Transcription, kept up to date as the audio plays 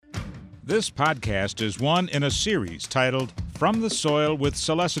This podcast is one in a series titled From the Soil with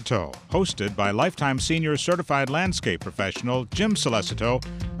Solecito, hosted by lifetime senior certified landscape professional Jim Solecito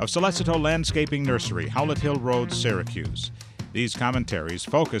of Solecito Landscaping Nursery, Howlett Hill Road, Syracuse. These commentaries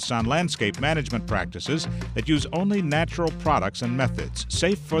focus on landscape management practices that use only natural products and methods,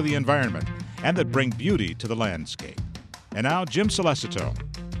 safe for the environment, and that bring beauty to the landscape. And now, Jim Solecito.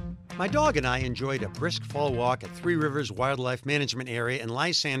 My dog and I enjoyed a brisk fall walk at Three Rivers Wildlife Management Area in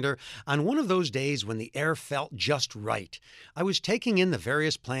Lysander on one of those days when the air felt just right. I was taking in the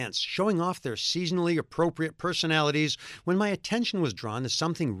various plants, showing off their seasonally appropriate personalities, when my attention was drawn to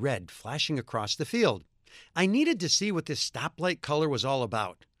something red flashing across the field. I needed to see what this stoplight color was all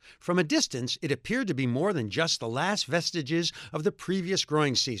about. From a distance, it appeared to be more than just the last vestiges of the previous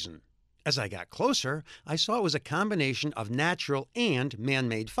growing season. As I got closer, I saw it was a combination of natural and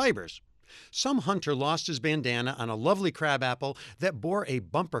man-made fibers. Some hunter lost his bandana on a lovely crabapple that bore a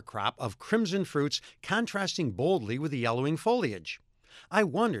bumper crop of crimson fruits contrasting boldly with the yellowing foliage. I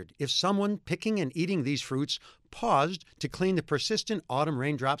wondered if someone picking and eating these fruits paused to clean the persistent autumn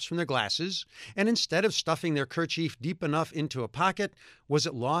raindrops from their glasses, and instead of stuffing their kerchief deep enough into a pocket, was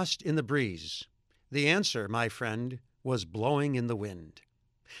it lost in the breeze? The answer, my friend, was blowing in the wind.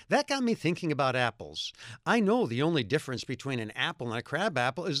 That got me thinking about apples. I know the only difference between an apple and a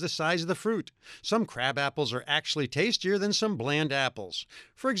crabapple is the size of the fruit. Some crabapples are actually tastier than some bland apples.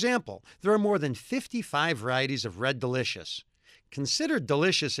 For example, there are more than 55 varieties of Red Delicious. Considered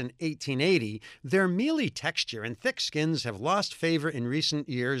delicious in 1880, their mealy texture and thick skins have lost favor in recent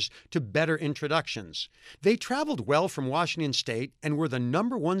years to better introductions. They traveled well from Washington State and were the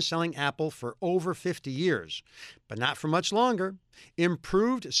 #1 selling apple for over 50 years. But not for much longer.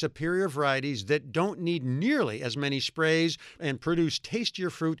 Improved, superior varieties that don't need nearly as many sprays and produce tastier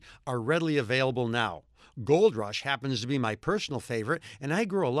fruit are readily available now. Gold Rush happens to be my personal favorite, and I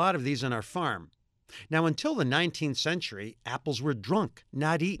grow a lot of these on our farm. Now, until the 19th century, apples were drunk,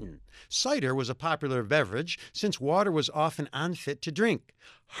 not eaten. Cider was a popular beverage since water was often unfit to drink.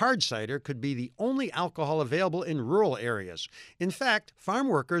 Hard cider could be the only alcohol available in rural areas. In fact, farm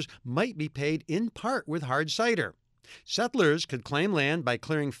workers might be paid in part with hard cider. Settlers could claim land by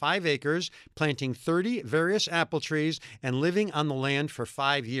clearing 5 acres, planting 30 various apple trees, and living on the land for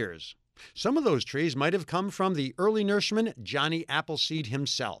 5 years. Some of those trees might have come from the early nurseryman Johnny Appleseed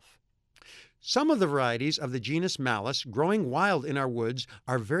himself. Some of the varieties of the genus Malus growing wild in our woods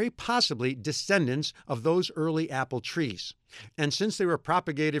are very possibly descendants of those early apple trees. And since they were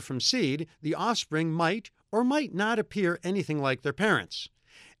propagated from seed, the offspring might or might not appear anything like their parents.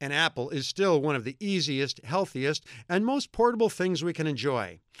 An apple is still one of the easiest, healthiest, and most portable things we can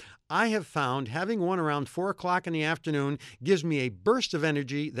enjoy. I have found having one around 4 o'clock in the afternoon gives me a burst of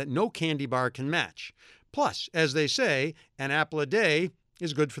energy that no candy bar can match. Plus, as they say, an apple a day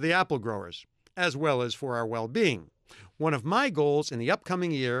is good for the apple growers, as well as for our well-being. One of my goals in the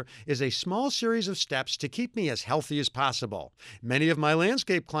upcoming year is a small series of steps to keep me as healthy as possible. Many of my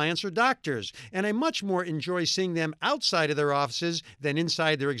landscape clients are doctors, and I much more enjoy seeing them outside of their offices than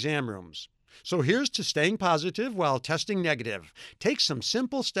inside their exam rooms. So here's to staying positive while testing negative. Take some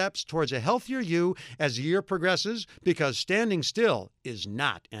simple steps towards a healthier you as the year progresses, because standing still is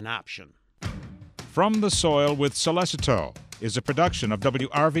not an option. From the Soil with Solecito is a production of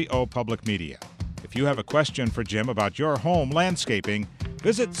WRVO Public Media. If you have a question for Jim about your home landscaping,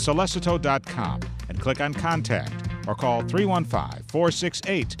 visit solecito.com and click on Contact or call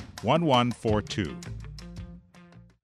 315-468-1142.